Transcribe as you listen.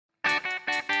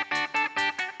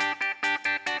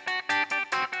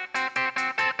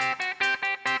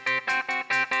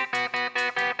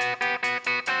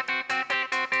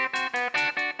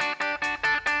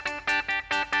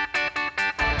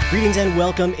Greetings and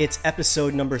welcome. It's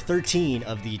episode number 13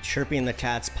 of the Chirping the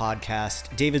Cats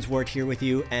podcast. David Zwart here with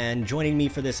you, and joining me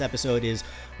for this episode is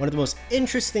one of the most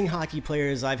interesting hockey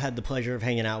players I've had the pleasure of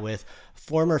hanging out with,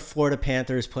 former Florida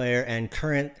Panthers player and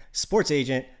current sports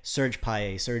agent, Serge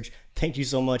Payer. Serge, thank you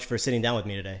so much for sitting down with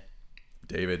me today.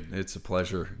 David, it's a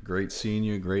pleasure. Great seeing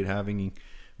you. Great having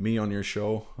me on your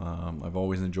show. I've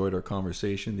always enjoyed our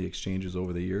conversation, the exchanges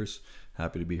over the years.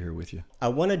 Happy to be here with you. I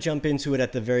want to jump into it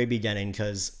at the very beginning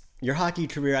because your hockey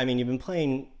career, I mean, you've been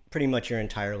playing pretty much your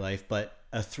entire life, but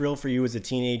a thrill for you as a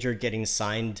teenager getting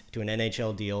signed to an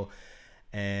NHL deal.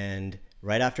 And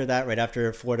right after that, right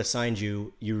after Florida signed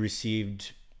you, you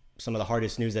received some of the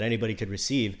hardest news that anybody could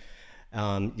receive,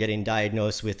 getting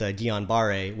diagnosed with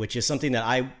Guillain-Barré, which is something that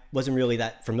I wasn't really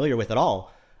that familiar with at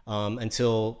all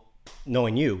until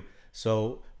knowing you.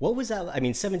 So what was that? I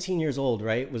mean, 17 years old,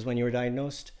 right, was when you were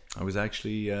diagnosed? I was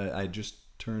actually, I just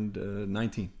turned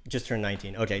 19. Just turned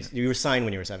 19. Okay, so you were signed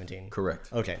when you were 17.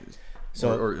 Correct. Okay.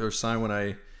 So or signed when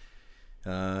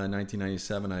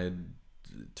 1997, I had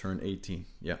turned 18.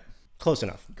 Yeah. Close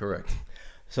enough. Correct.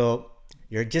 So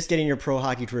you're just getting your pro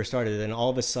hockey career started, and all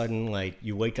of a sudden, like,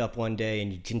 you wake up one day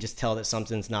and you can just tell that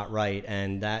something's not right,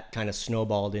 and that kind of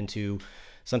snowballed into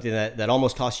something that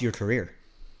almost cost you your career.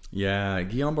 Yeah,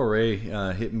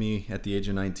 Guillain-Barré hit me at the age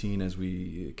of 19 as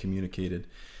we communicated.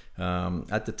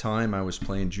 At the time, I was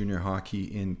playing junior hockey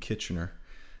in Kitchener.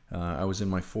 I was in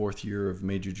my fourth year of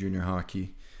major junior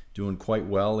hockey, doing quite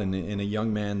well. In a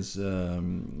young man's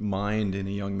mind, in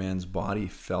a young man's body,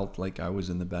 felt like I was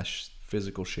in the best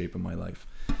physical shape of my life.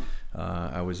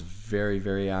 I was very,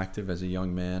 very active as a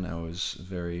young man. I was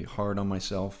very hard on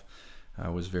myself. I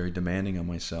was very demanding on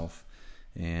myself.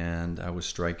 And I was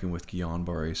striking with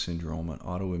Guillain-Barré syndrome, an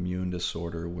autoimmune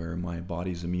disorder where my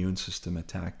body's immune system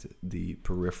attacked the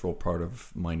peripheral part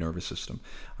of my nervous system.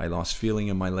 I lost feeling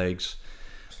in my legs.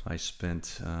 I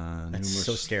spent That's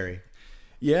so scary.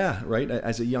 Yeah, right.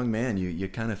 As a young man, you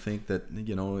kind of think that,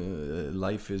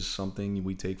 life is something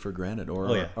we take for granted,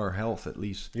 or our health at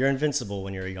least. You're invincible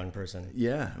when you're a young person.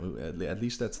 Yeah, at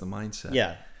least that's the mindset.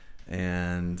 Yeah.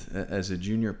 And as a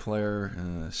junior player,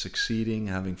 succeeding,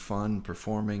 having fun,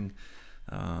 performing,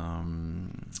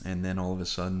 and then all of a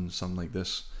sudden, something like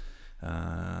this,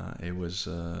 it was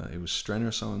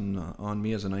strenuous on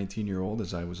me as a 19-year-old,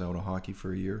 as I was out of hockey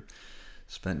for a year.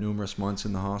 Spent numerous months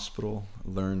in the hospital,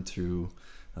 learned to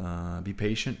be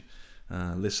patient,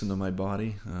 listen to my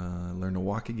body, learn to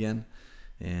walk again.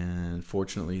 And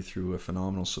fortunately, through a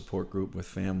phenomenal support group with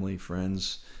family,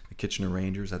 friends, the Kitchener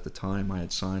Rangers at the time, I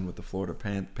had signed with the Florida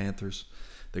Panthers.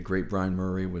 The great Brian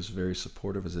Murray was very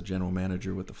supportive as a general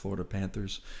manager with the Florida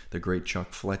Panthers. The great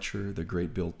Chuck Fletcher, the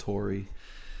great Bill Torrey,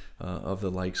 of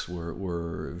the likes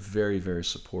were very, very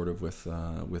supportive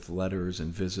with letters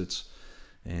and visits.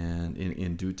 And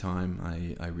in due time,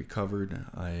 I recovered.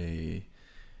 I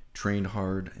trained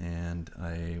hard, and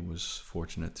I was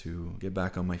fortunate to get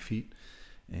back on my feet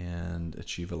and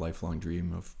achieve a lifelong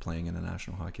dream of playing in the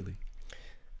National Hockey League.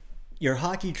 Your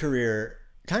hockey career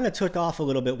kind of took off a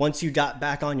little bit once you got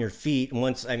back on your feet.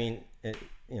 Once, I mean,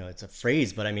 it's a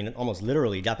phrase, but I mean, almost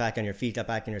literally got back on your feet, got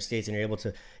back in your skates, and you're able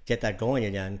to get that going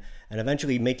again, and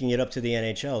eventually making it up to the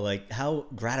NHL. Like, how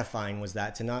gratifying was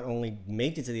that to not only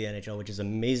make it to the NHL, which is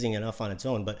amazing enough on its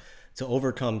own, but to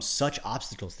overcome such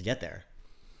obstacles to get there?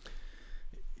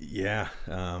 Yeah,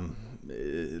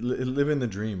 living the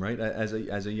dream, right? As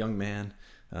a young man,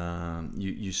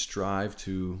 you strive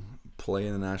to play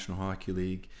in the National Hockey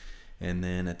League, and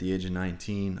then at the age of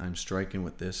 19, I'm striking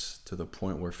with this to the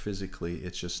point where physically,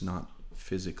 it's just not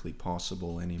physically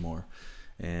possible anymore.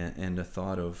 And the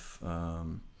thought of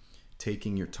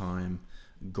taking your time,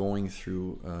 going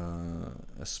through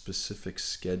a specific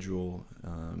schedule,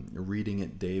 reading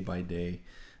it day by day,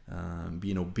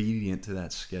 being obedient to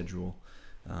that schedule.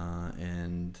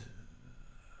 And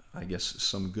I guess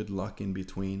some good luck in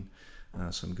between,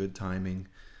 some good timing,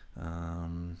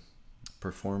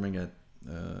 performing at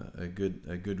a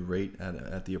good rate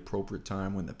at the appropriate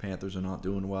time when the Panthers are not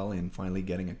doing well, and finally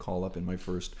getting a call up in my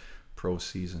first pro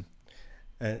season.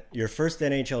 And your first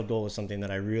NHL goal was something that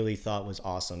I really thought was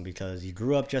awesome, because you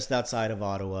grew up just outside of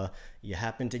Ottawa. You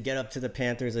happened to get up to the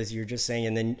Panthers, as you were just saying,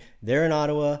 and then they're in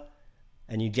Ottawa,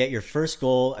 and you get your first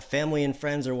goal. Family and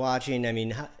friends are watching. I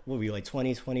mean, what were you, like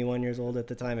 20, 21 years old at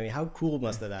the time? I mean, how cool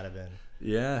must that have been?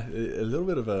 Yeah, a little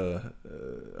bit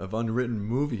of unwritten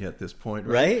movie at this point,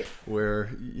 right?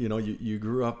 Where you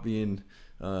grew up being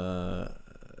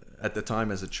at the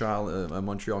time as a child a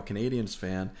Montreal Canadiens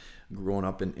fan, growing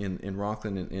up in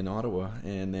Rockland in Ottawa,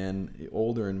 and then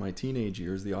older in my teenage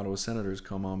years, the Ottawa Senators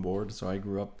come on board. So I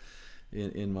grew up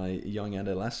in my young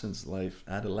adolescent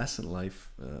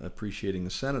life, appreciating the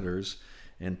Senators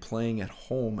and playing at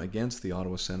home against the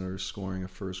Ottawa Senators, scoring a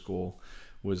first goal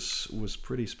was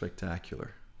pretty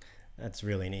spectacular. That's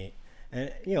really neat.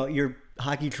 And your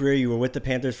hockey career, you were with the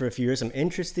Panthers for a few years, some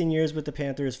interesting years with the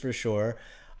Panthers for sure.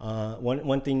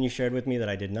 One thing you shared with me that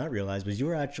I did not realize was you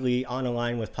were actually on a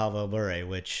line with Pavel Bure,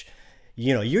 which,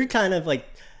 you're kind of like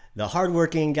the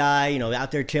hardworking guy,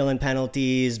 out there killing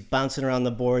penalties, bouncing around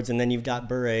the boards, and then you've got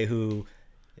Bure, who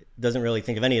doesn't really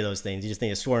think of any of those things. You just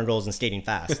think of scoring goals and skating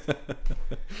fast.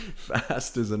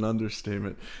 Fast is an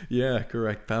understatement. Yeah,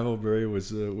 correct. Pavel Bure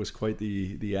was quite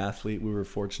the athlete. We were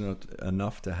fortunate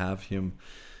enough to have him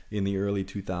in the early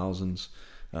 2000s.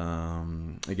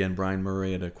 Again, Brian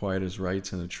Murray had acquired his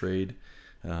rights in a trade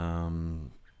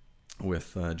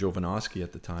with Jovanovski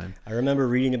at the time. I remember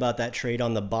reading about that trade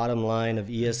on the bottom line of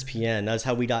ESPN. That's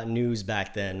how we got news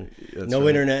back then. That's no right.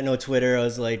 Internet, no Twitter. I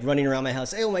was like running around my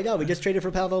house. Hey, oh my God, we just traded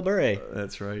for Pavel Bure.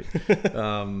 That's right.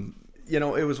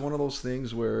 It was one of those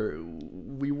things where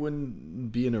we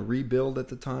wouldn't be in a rebuild at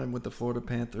the time with the Florida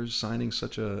Panthers, signing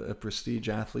such a prestige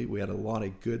athlete. We had a lot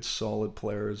of good, solid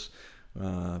players.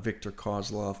 Victor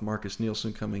Kozlov, Marcus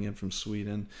Nielsen coming in from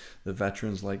Sweden, the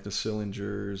veterans like the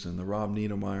Sillingers and the Rob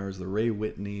Niedermeyers, the Ray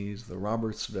Whitneys, the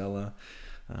Robert Svella,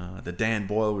 the Dan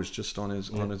Boyle was just on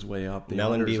his way up. The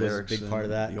Mellanby was a big part of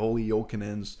that. The Olli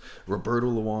Jokinens, Roberto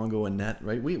Luongo and net.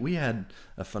 Right, we had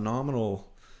a phenomenal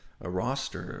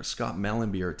roster. Scott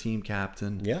Mellanby, our team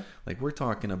captain. Yeah, like we're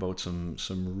talking about some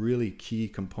really key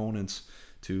components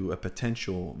to a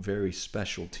potential very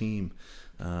special team.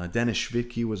 Dennis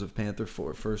Schwicke was a Panther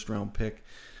for a first-round pick.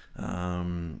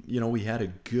 We had a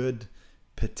good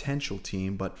potential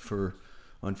team, but for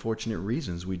unfortunate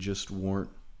reasons, we just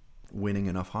weren't winning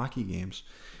enough hockey games.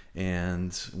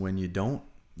 And when you don't,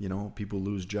 people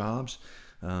lose jobs.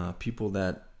 People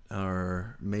that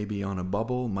are maybe on a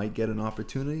bubble might get an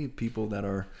opportunity. People that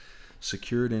are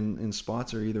secured in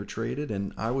spots are either traded.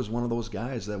 And I was one of those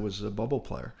guys that was a bubble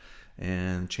player.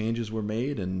 And changes were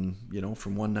made, and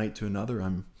from one night to another,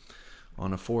 I'm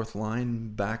on a fourth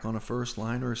line, back on a first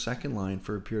line or a second line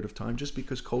for a period of time, just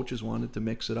because coaches wanted to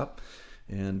mix it up.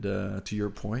 And to your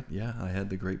point, yeah, I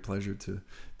had the great pleasure to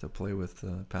play with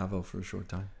Pavel for a short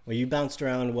time. Well, you bounced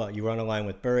around. You were on a line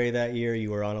with Bure that year.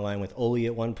 You were on a line with Olli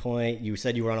at one point. You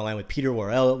said you were on a line with Peter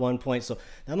Worrell at one point. So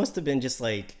that must have been just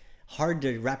like hard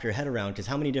to wrap your head around, because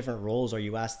how many different roles are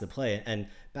you asked to play? And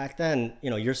back then,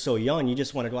 you're so young, you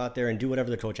just want to go out there and do whatever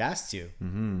the coach asks you.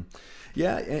 Mm-hmm.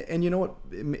 Yeah, and you know what?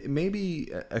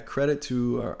 Maybe a credit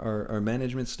to our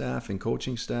management staff and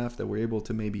coaching staff that were able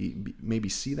to maybe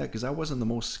see that, because I wasn't the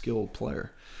most skilled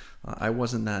player. I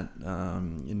wasn't that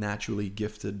naturally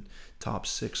gifted top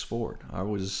six forward. I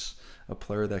was a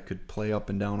player that could play up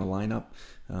and down a lineup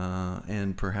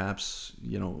and perhaps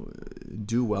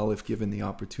do well if given the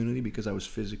opportunity, because I was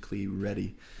physically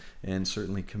ready and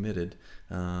certainly committed.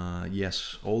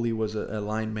 Yes, Olli was a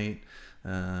line mate.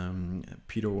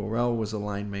 Peter Worrell was a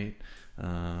line mate.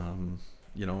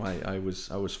 I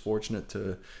was fortunate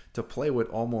to play with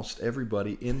almost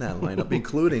everybody in that lineup,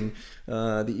 including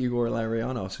the Igor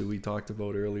Larionos, who we talked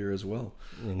about earlier as well.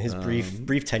 In his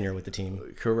brief tenure with the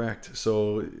team. Correct.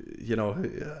 So,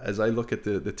 as I look at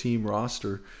the team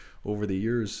roster over the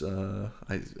years,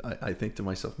 I think to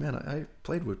myself, man, I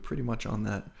played with pretty much on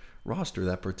that roster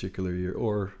that particular year,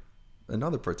 or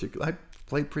another particular. I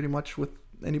played pretty much with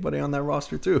anybody on that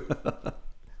roster too.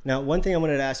 Now, one thing I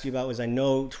wanted to ask you about was, I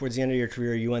know towards the end of your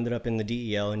career, you ended up in the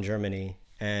DEL in Germany.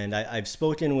 And I've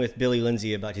spoken with Billy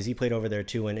Lindsay about, because he played over there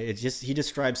too. And he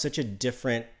describes such a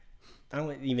different, I don't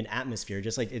know, even atmosphere,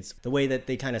 just like it's the way that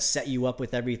they kind of set you up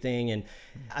with everything. And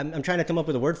I'm trying to come up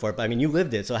with a word for it, but I mean, you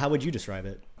lived it. So how would you describe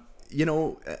it?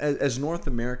 As North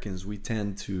Americans, we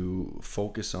tend to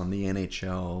focus on the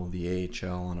NHL, the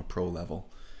AHL on a pro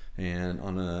level. And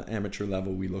on an amateur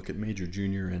level, we look at major,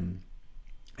 junior, and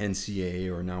NCAA,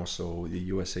 or now so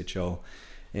the USHL.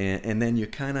 And then you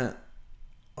kind of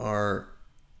are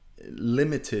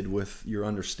limited with your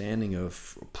understanding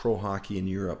of pro hockey in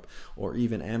Europe, or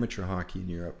even amateur hockey in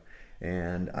Europe.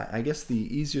 And I guess the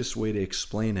easiest way to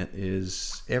explain it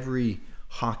is every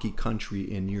hockey country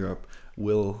in Europe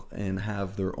will and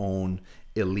have their own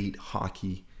elite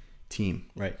hockey team.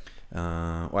 Right.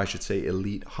 Or I should say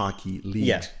elite hockey leagues.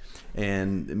 Yeah.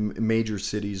 And major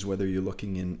cities, whether you're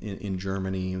looking in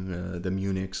Germany, the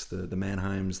Munichs, the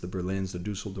Mannheims, the Berlins, the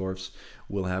Dusseldorfs,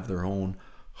 will have their own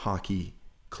hockey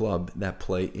club that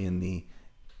play in the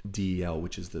DEL,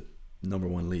 which is the number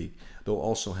one league. They'll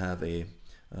also have a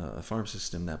farm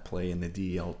system that play in the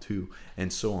DEL2,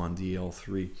 and so on,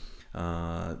 DEL3.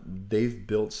 They've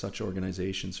built such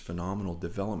organizations, phenomenal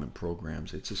development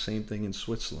programs. It's the same thing in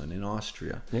Switzerland, in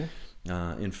Austria,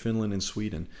 in Finland and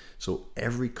Sweden. So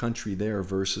every country there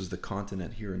versus the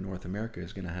continent here in North America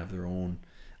is going to have their own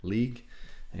league.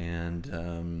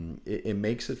 And it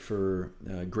makes it for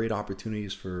great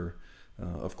opportunities for,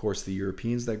 of course, the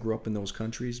Europeans that grew up in those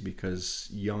countries, because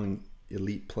young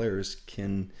elite players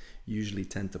can usually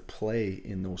tend to play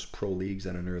in those pro leagues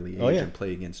at an early age and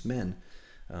play against men.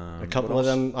 A couple of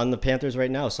them on the Panthers right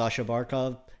now. Sasha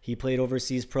Barkov, he played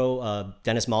overseas pro.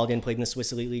 Dennis Mulligan played in the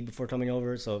Swiss Elite League before coming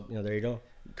over. So, there you go.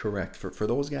 Correct. For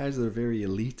those guys that are very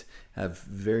elite, have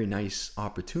very nice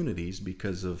opportunities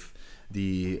because of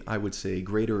the, I would say,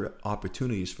 greater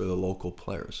opportunities for the local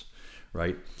players,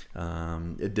 right?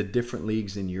 The different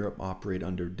leagues in Europe operate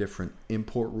under different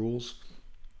import rules,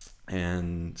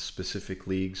 and specific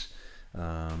leagues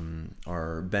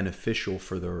are beneficial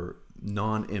for their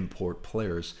non-import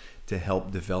players to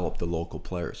help develop the local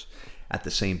players. At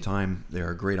the same time, there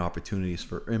are great opportunities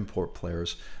for import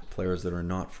players that are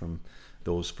not from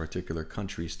those particular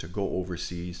countries, to go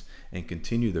overseas and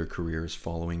continue their careers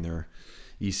following their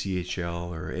ECHL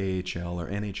or AHL or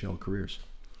NHL careers.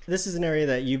 This is an area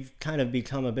that you've kind of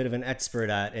become a bit of an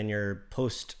expert at in your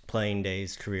post-playing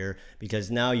days career, because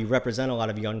now you represent a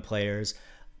lot of young players,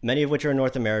 many of which are in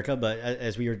North America, but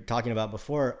as we were talking about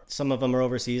before, some of them are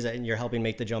overseas, and you're helping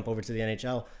make the jump over to the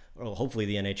NHL, or hopefully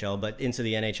the NHL, but into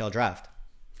the NHL draft.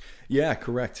 Yeah,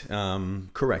 correct.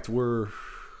 Correct. We're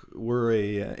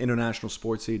a international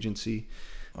sports agency.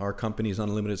 Our company is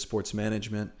Unlimited Sports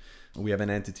Management. We have an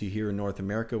entity here in North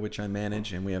America, which I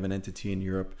manage, and we have an entity in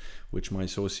Europe, which my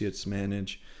associates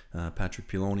manage, Patrick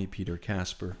Piloni, Peter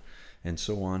Casper, and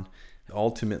so on.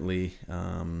 Ultimately,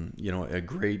 a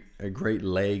great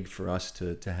leg for us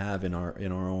to have in our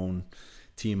own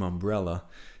team umbrella,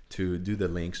 to do the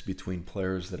links between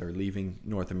players that are leaving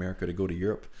North America to go to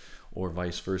Europe, or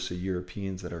vice versa,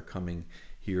 Europeans that are coming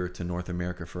here to North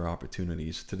America for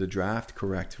opportunities. To the draft,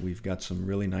 correct. We've got some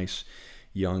really nice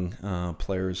young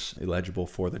players eligible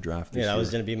for the draft this year. Yeah, that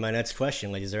was going to be my next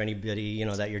question. Like, is there anybody,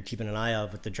 that you're keeping an eye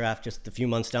out with the draft just a few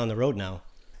months down the road now?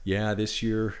 Yeah, this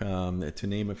year, to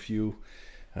name a few,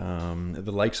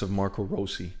 the likes of Marco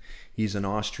Rossi. He's an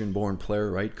Austrian-born player,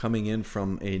 right? Coming in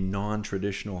from a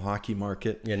non-traditional hockey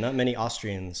market. Yeah, not many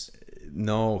Austrians.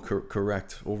 No,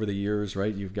 correct. Over the years,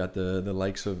 right? You've got the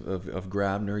likes of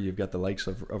Grabner. You've got the likes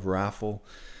of Raffle,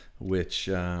 which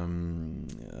Patrick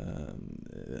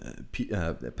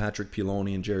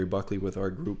Piloni and Jerry Buckley with our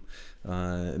group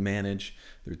manage.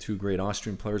 They're two great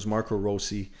Austrian players. Marco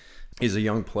Rossi is a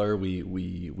young player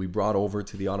we brought over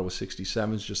to the Ottawa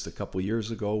 67s just a couple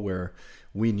years ago, where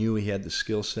we knew he had the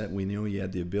skill set, we knew he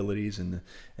had the abilities and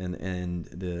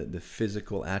the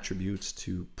physical attributes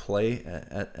to play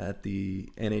at the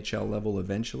NHL level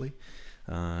eventually.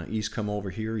 He's come over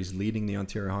here. He's leading the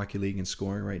Ontario Hockey League in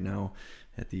scoring right now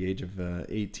at the age of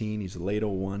 18. He's a late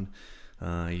 01.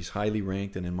 He's highly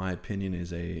ranked, and in my opinion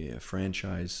is a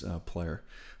franchise player.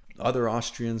 Other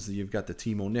Austrians, you've got the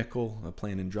Timo Nickel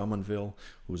playing in Drummondville,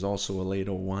 who's also a late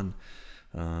 01.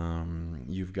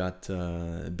 You've got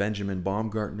Benjamin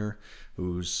Baumgartner,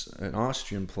 who's an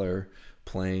Austrian player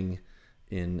playing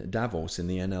in Davos in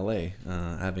the NLA,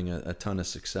 having a ton of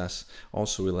success,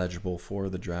 also eligible for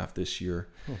the draft this year.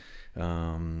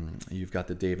 You've got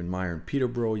the David Meyer in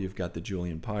Peterborough. You've got the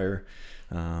Julian Payer,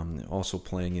 also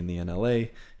playing in the NLA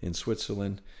in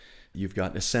Switzerland. You've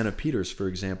got Asena Peters, for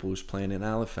example, who's playing in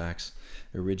Halifax,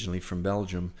 originally from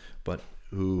Belgium, but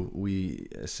who we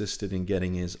assisted in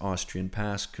getting his Austrian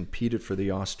pass, competed for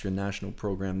the Austrian national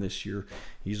program this year.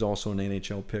 He's also an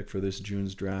NHL pick for this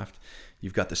June's draft.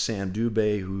 You've got the Sam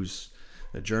Dubé, who's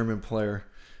a German player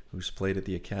who's played at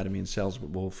the academy in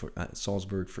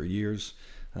Salzburg for years,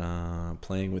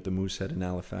 playing with the Moosehead in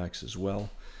Halifax as well.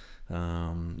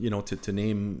 To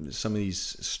name some of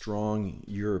these strong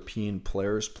European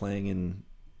players playing in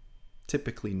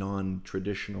typically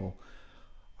non-traditional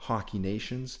hockey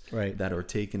nations, right, that are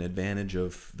taking advantage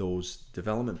of those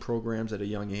development programs at a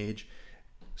young age.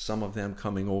 Some of them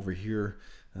coming over here,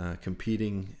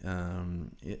 competing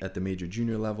at the major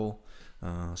junior level,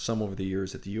 some over the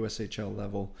years at the USHL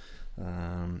level,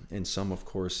 and some, of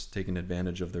course, taking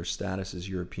advantage of their status as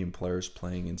European players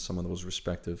playing in some of those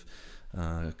respective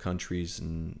countries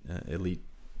and elite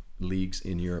leagues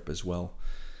in Europe as well.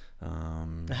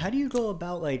 How do you go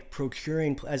about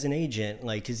procuring as an agent?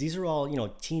 Because these are all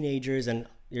teenagers, and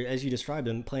as you described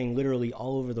them, playing literally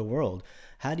all over the world.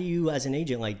 How do you, as an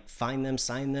agent, find them,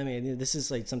 sign them? This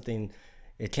is something.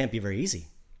 It can't be very easy.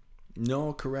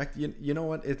 No, correct. You know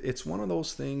what? It's one of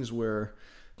those things where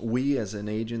we, as an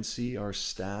agency, our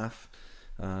staff,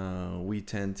 we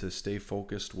tend to stay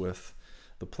focused with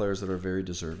the players that are very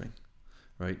deserving,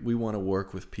 right? We want to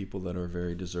work with people that are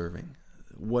very deserving.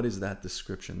 What is that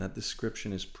description? That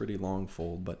description is pretty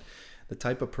longfold, but the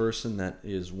type of person that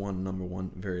is number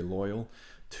one, very loyal,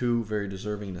 two, very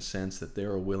deserving in a sense that they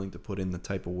are willing to put in the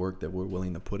type of work that we're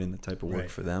willing to put in the type of work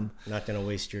for them. Not going to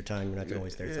waste your time. You're not going to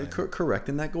waste their time. Correct.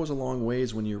 And that goes a long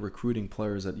ways when you're recruiting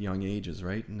players at young ages,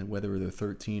 right? And whether they're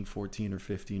 13, 14, or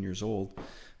 15 years old,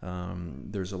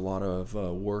 there's a lot of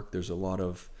work. There's a lot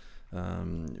of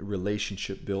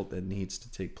relationship built that needs to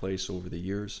take place over the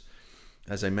years.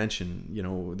 As I mentioned,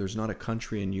 there's not a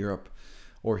country in Europe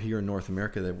or here in North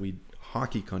America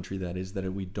hockey country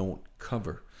that we don't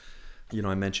cover.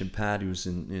 I mentioned Pat, who's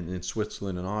in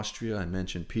Switzerland and Austria. I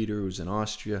mentioned Peter, who's in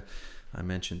Austria. I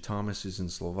mentioned Thomas, who's in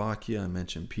Slovakia. I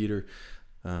mentioned Peter,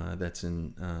 that's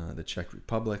in the Czech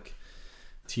Republic.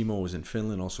 Timo is in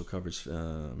Finland, also covers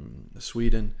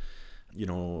Sweden.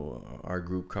 Our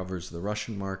group covers the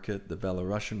Russian market, the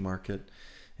Belarusian market,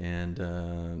 and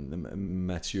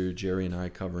Mathieu, Jerry, and I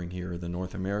covering here the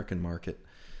North American market.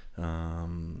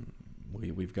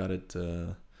 We've got it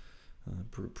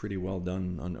pretty well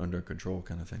done, under control,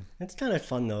 kind of thing. It's kind of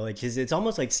fun though, because it's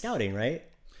almost like scouting, right?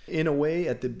 In a way,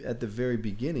 at the very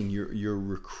beginning, you're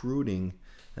recruiting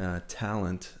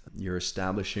talent. You're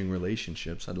establishing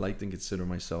relationships. I'd like to consider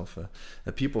myself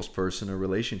a people's person, a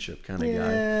relationship kind of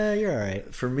guy. Yeah, you're all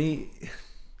right. For me,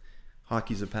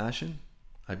 hockey's a passion.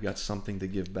 I've got something to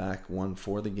give back, one,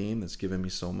 for the game that's given me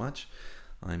so much.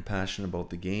 I'm passionate about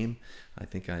the game. I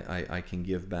think I can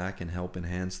give back and help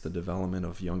enhance the development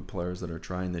of young players that are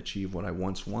trying to achieve what I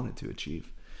once wanted to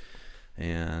achieve.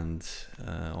 And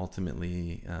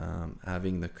ultimately,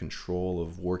 having the control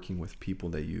of working with people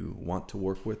that you want to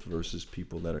work with versus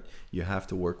people that you have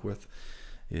to work with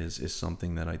is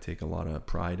something that I take a lot of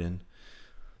pride in.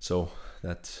 So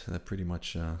that pretty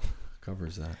much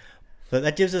covers that. But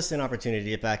that gives us an opportunity to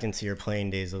get back into your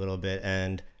playing days a little bit.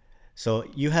 And so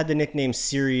you had the nickname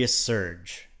Serious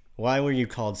Serge. Why were you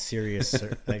called Serious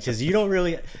Serge? Because you don't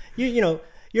really,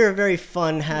 you're a very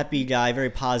fun, happy guy, very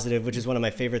positive, which is one of my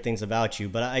favorite things about you.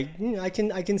 But I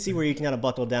can see where you can kind of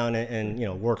buckle down and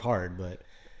work hard. But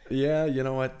yeah, you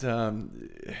know what?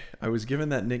 I was given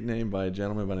that nickname by a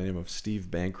gentleman by the name of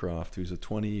Steve Bancroft, who's a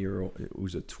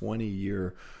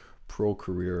 20-year pro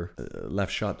career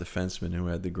left shot defenseman who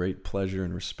had the great pleasure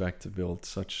and respect to build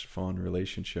such fond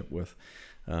relationship with.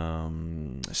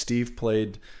 Steve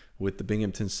played with the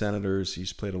Binghamton Senators.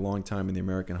 He's played a long time in the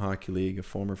American Hockey League, a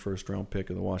former first-round pick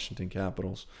of the Washington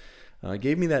Capitals.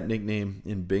 Gave me that nickname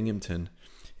in Binghamton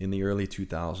in the early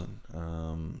 2000s.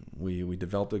 We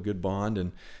developed a good bond,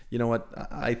 and you know what?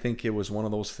 I think it was one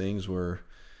of those things where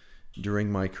during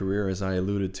my career, as I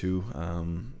alluded to,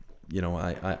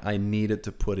 I needed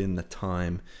to put in the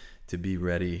time to be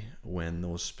ready when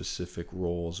those specific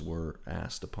roles were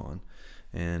asked upon.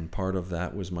 And part of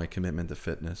that was my commitment to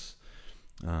fitness.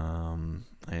 There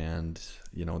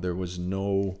was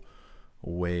no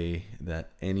way that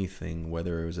anything,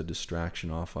 whether it was a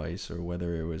distraction off ice or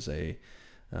whether it was a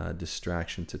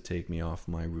distraction to take me off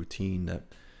my routine, that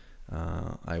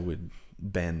I would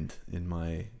bend in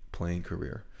my playing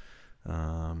career.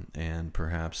 And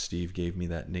perhaps Steve gave me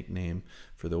that nickname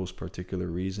for those particular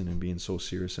reason and being so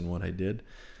serious in what I did.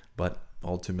 But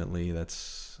ultimately,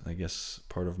 that's, I guess,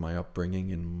 part of my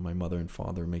upbringing and my mother and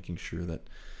father making sure that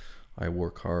I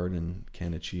work hard and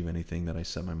can achieve anything that I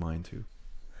set my mind to.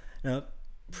 Now,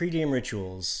 pre-game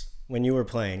rituals, when you were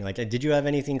playing, did you have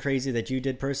anything crazy that you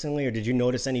did personally, or did you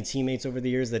notice any teammates over the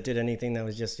years that did anything that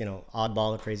was just,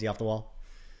 oddball or crazy off the wall?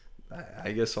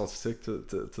 I guess I'll stick to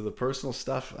the personal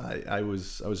stuff. I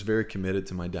was very committed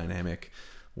to my dynamic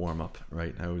warm-up,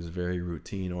 right? I was very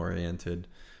routine-oriented.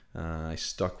 I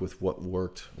stuck with what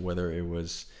worked, whether it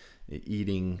was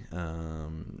eating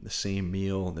the same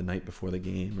meal the night before the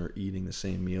game or eating the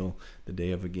same meal the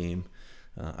day of a game.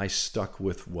 I stuck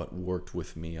with what worked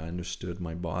with me. I understood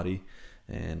my body,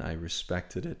 and I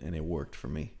respected it, and it worked for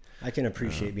me. I can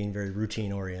appreciate being very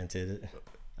routine-oriented.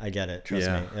 I get it. Trust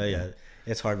me. Yeah.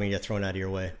 It's hard when you get thrown out of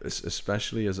your way.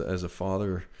 Especially as a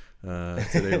father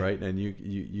today, right? And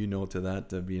you know to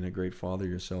that, being a great father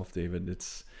yourself, David,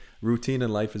 it's routine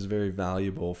in life is very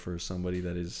valuable for somebody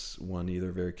that is, one,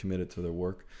 either very committed to their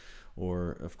work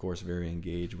or, of course, very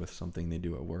engaged with something they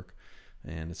do at work.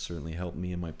 And it's certainly helped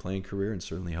me in my playing career and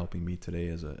certainly helping me today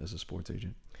as a sports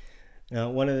agent. Now,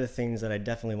 one of the things that I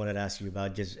definitely wanted to ask you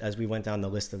about, just as we went down the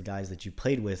list of guys that you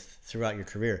played with throughout your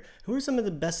career, who are some of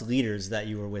the best leaders that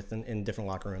you were with in different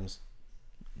locker rooms?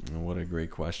 What a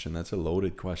great question. That's a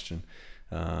loaded question.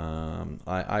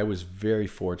 I was very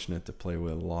fortunate to play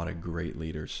with a lot of great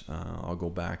leaders. I'll go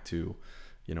back to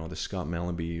the Scott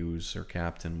Mellanby, who's our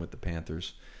captain with the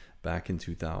Panthers back in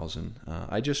 2000.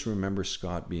 I just remember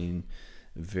Scott being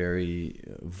very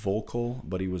vocal,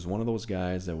 but he was one of those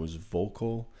guys that was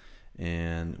vocal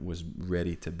and was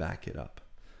ready to back it up,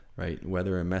 right?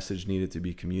 Whether a message needed to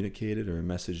be communicated or a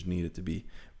message needed to be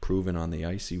proven on the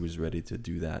ice, he was ready to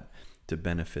do that to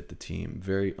benefit the team.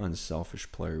 Very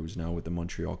unselfish player who's now with the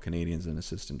Montreal Canadiens and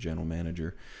assistant general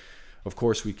manager. Of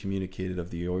course, we communicated of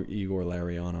the Igor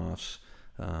Larionovs,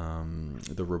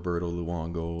 the Roberto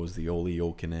Luongos, the Olli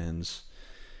Jokinens,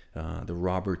 the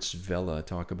Roberts Vela,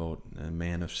 talk about a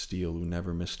man of steel who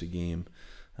never missed a game,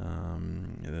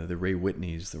 the Ray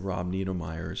Whitneys, the Rob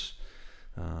Niedermeyers,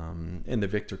 and the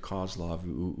Victor Kozlov,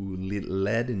 who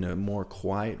led in a more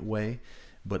quiet way,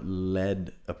 but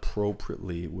led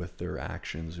appropriately with their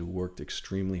actions, who worked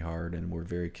extremely hard and were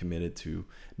very committed to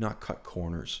not cut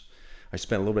corners. I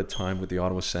spent a little bit of time with the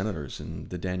Ottawa Senators and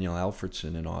the Daniel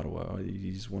Alfredson in Ottawa.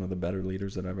 He's one of the better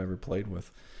leaders that I've ever played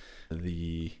with.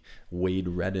 The Wade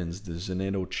Reddins, the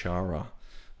Zdeno Chara,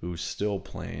 who's still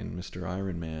playing, Mr.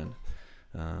 Ironman.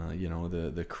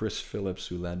 The Chris Phillips,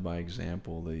 who led by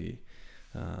example. The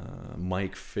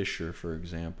Mike Fisher, for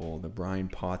example. The Brian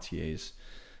Potiers.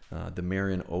 The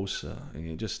Marian Osa.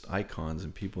 Just icons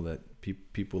and people that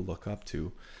people look up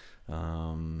to.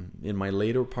 In my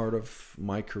later part of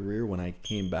my career, when I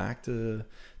came back to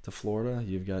Florida,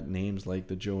 you've got names like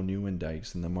the Joe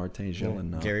Nieuwendijks and the Martin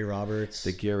Gélin, Gary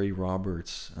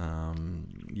Roberts,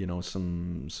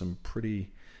 some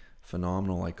pretty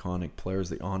phenomenal, iconic players.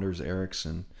 The Anders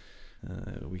Eriksson.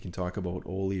 We can talk about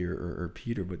Oli or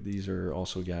Peter, but these are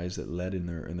also guys that led in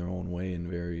their own way in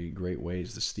very great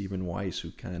ways. The Stephen Weiss,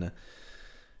 who kind of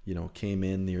came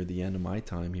in near the end of my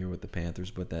time here with the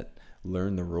Panthers, but that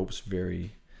learned the ropes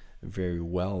very, very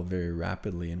well, very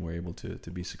rapidly, and were able to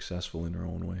be successful in their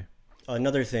own way.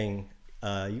 Another thing,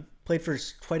 you played for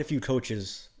quite a few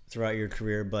coaches throughout your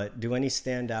career, but do any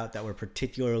stand out that were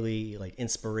particularly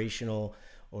inspirational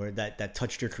or that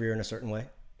touched your career in a certain way?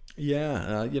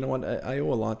 Yeah, you know what? I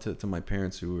owe a lot to my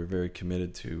parents, who were very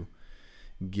committed to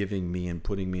giving me and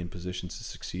putting me in positions to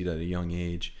succeed at a young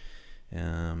age.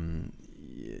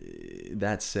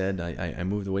 That said, I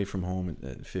moved away from home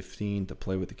at 15 to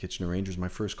play with the Kitchener Rangers. My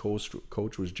first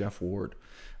coach was Jeff Ward,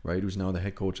 right, who's now the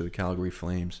head coach of the Calgary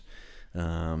Flames.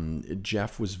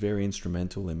 Jeff was very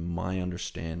instrumental in my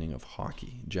understanding of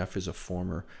hockey. Jeff is a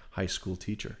former high school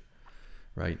teacher,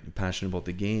 right, passionate about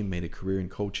the game, made a career in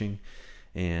coaching.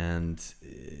 And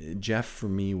Jeff, for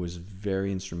me, was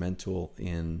very instrumental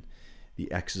in the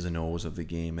X's and O's of the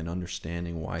game and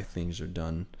understanding why things are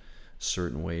done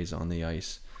certain ways on the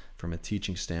ice, from a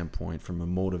teaching standpoint, from a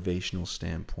motivational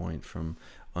standpoint, from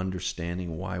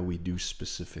understanding why we do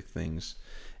specific things,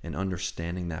 and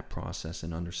understanding that process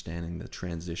and understanding the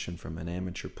transition from an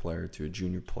amateur player to a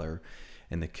junior player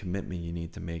and the commitment you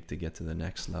need to make to get to the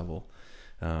next level.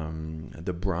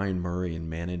 The Brian Murray in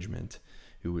management,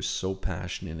 who was so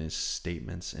passionate in his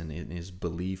statements and in his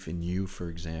belief in you, for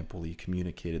example. He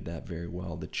communicated that very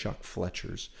well. The Chuck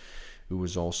Fletchers, who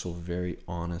was also very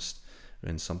honest,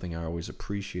 and something I always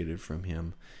appreciated from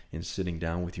him, in sitting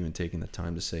down with you and taking the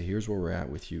time to say, here's where we're at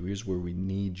with you, here's where we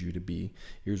need you to be,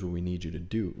 here's what we need you to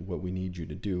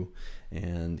do,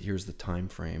 and here's the time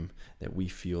frame that we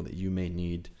feel that you may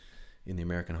need in the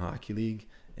American Hockey League,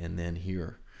 and then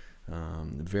here.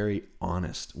 Very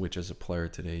honest, which as a player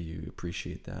today you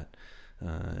appreciate that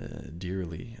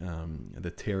dearly.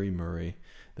 The Terry Murray,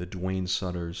 the Dwayne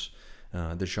Sutters,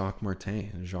 the Jacques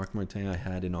Martin. Jacques Martin I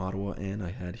had in Ottawa and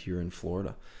I had here in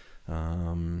Florida,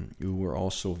 who were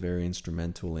also very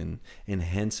instrumental in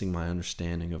enhancing my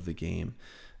understanding of the game.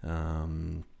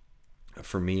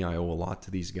 For me, I owe a lot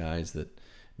to these guys that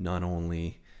not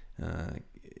only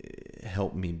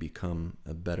helped me become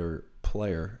a better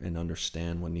player and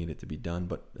understand what needed to be done,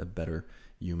 but a better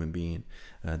human being.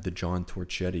 The John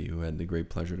Torchetti, who I had the great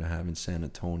pleasure to have in San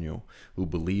Antonio, who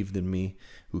believed in me,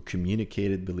 who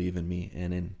communicated believe in me,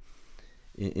 and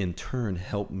in turn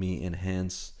helped me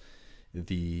enhance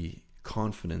the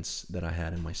confidence that I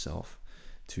had in myself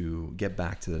to get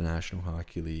back to the National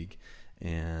Hockey League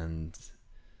and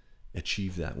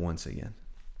achieve that once again.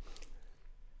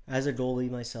 As a goalie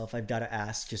myself, I've got to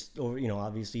ask,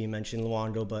 obviously you mentioned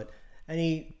Luongo, but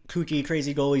any kooky,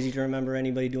 crazy goalies you can remember?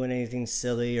 Anybody doing anything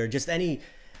silly, or just any,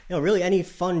 really any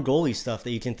fun goalie stuff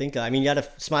that you can think of? I mean, you got a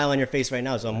smile on your face right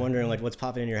now, so I'm wondering what's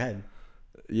popping in your head.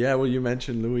 Yeah, well, you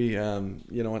mentioned Louis.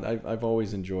 I've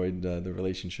always enjoyed the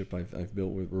relationship I've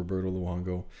built with Roberto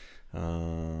Luongo.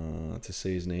 To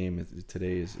say his name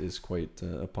today is quite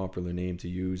a popular name to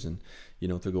use, and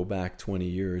to go back 20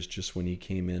 years, just when he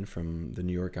came in from the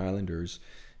New York Islanders,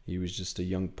 He was just a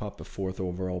young pup, a 4th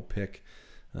overall pick,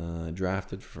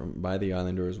 drafted by the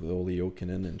Islanders with Olli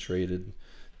Jokinen and traded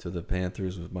to the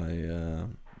Panthers with my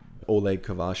Oleg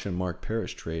Kvasha and Mark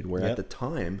Parrish trade, where at the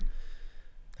time,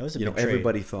 that was a big trade.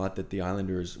 Everybody thought that the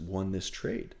Islanders won this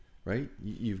trade, right?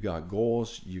 You've got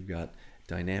goals, you've got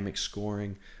dynamic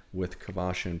scoring with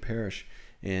Kvasha and Parrish,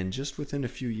 and just within a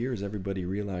few years, everybody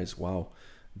realized, wow,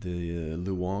 the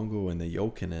Luongo and the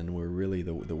Jokinen were really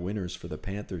the winners for the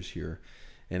Panthers here.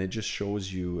 And it just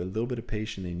shows you a little bit of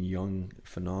patience in young,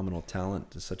 phenomenal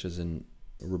talent, such as in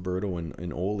Roberto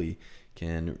and Olli,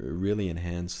 can really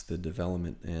enhance the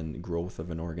development and growth of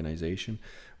an organization.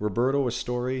 Roberto, a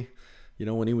story,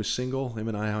 when he was single, him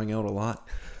and I hung out a lot.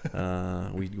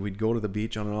 We'd go to the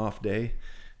beach on an off day,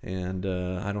 and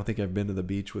I don't think I've been to the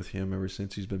beach with him ever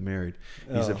since he's been married.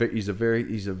 He's a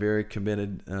very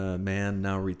committed man,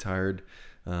 now retired,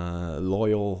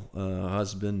 loyal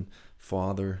husband,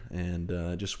 father,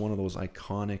 and just one of those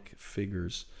iconic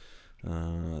figures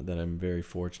that I'm very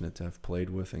fortunate to have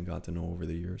played with and got to know over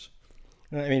the years.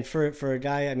 I mean, for a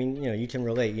guy, I mean, you can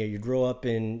relate. You grow up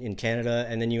in Canada,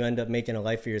 and then you end up making a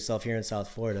life for yourself here in South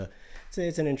Florida.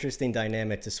 It's an interesting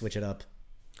dynamic to switch it up.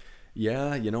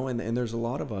 Yeah, and there's a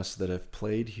lot of us that have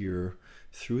played here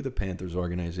through the Panthers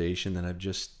organization that have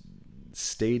just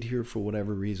stayed here for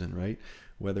whatever reason, right?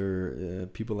 Whether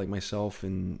people like myself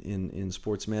in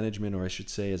sports management, or I should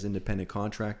say as independent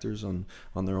contractors on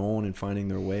their own and finding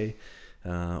their way,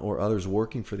 or others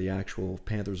working for the actual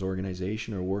Panthers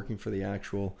organization or working for the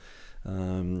actual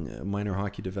Minor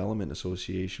Hockey Development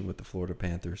Association with the Florida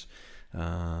Panthers.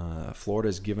 Florida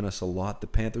has given us a lot. The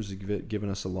Panthers have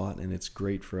given us a lot, and it's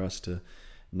great for us to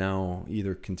now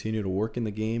either continue to work in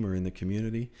the game or in the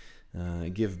community,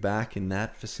 give back in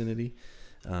that vicinity.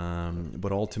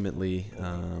 But ultimately,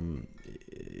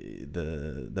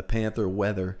 the Panther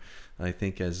weather, I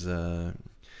think, has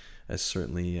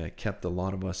certainly kept a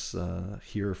lot of us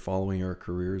here following our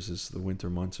careers, as the winter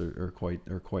months are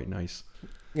quite nice.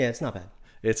 Yeah, it's not bad.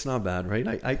 It's not bad,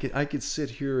 right? I could sit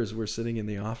here as we're sitting in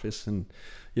the office, and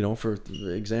for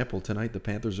example, tonight the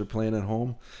Panthers are playing at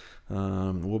home.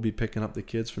 We'll be picking up the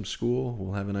kids from school.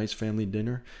 We'll have a nice family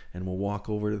dinner, and we'll walk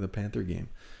over to the Panther game.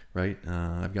 Right,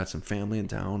 I've got some family in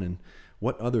town, and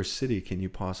what other city can you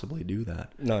possibly do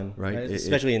that? None, right?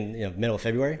 Especially in middle of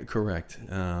February. Correct.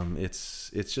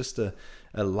 It's just a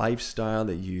lifestyle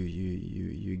that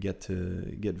you get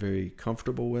very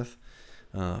comfortable with.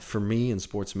 For me in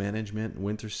sports management,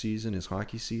 winter season is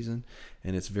hockey season,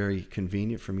 and it's very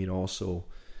convenient for me to also,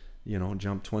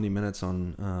 jump 20 minutes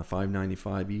on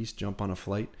 595 East, jump on a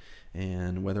flight,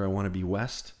 and whether I want to be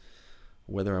west,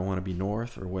 whether I want to be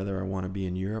north, or whether I want to be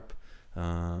in Europe,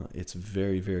 it's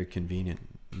very, very convenient.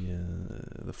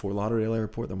 The Fort Lauderdale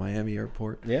airport, the Miami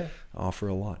airport, offer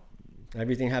a lot.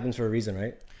 Everything happens for a reason,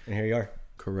 right? And here you are.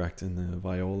 Correct. And the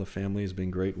Viola family has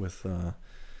been great with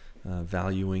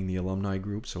valuing the alumni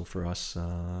group. So for us,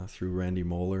 through Randy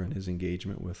Moeller and his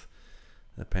engagement with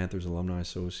the Panthers Alumni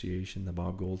Association, the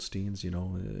Bob Goldsteins,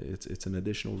 it's an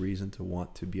additional reason to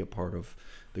want to be a part of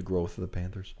the growth of the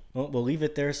Panthers. Well, we'll leave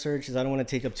it there, Serge, because I don't want to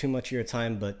take up too much of your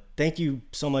time, but thank you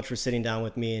so much for sitting down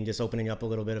with me and just opening up a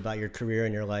little bit about your career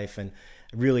and your life, and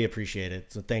I really appreciate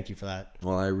it. So thank you for that.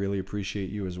 Well, I really appreciate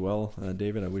you as well,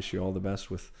 David. I wish you all the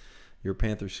best with your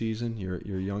Panther season,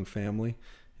 your young family,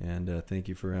 and thank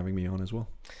you for having me on as well.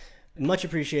 Much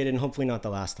appreciated, and hopefully not the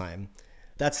last time.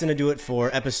 That's going to do it for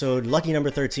episode lucky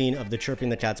number 13 of the Chirping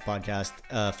the Cats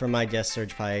podcast. From my guest,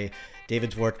 Serge Payer,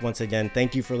 David Dwork, once again,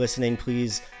 thank you for listening.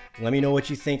 Please let me know what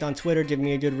you think on Twitter. Give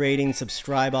me a good rating,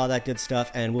 subscribe, all that good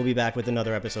stuff, and we'll be back with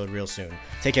another episode real soon.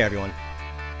 Take care, everyone.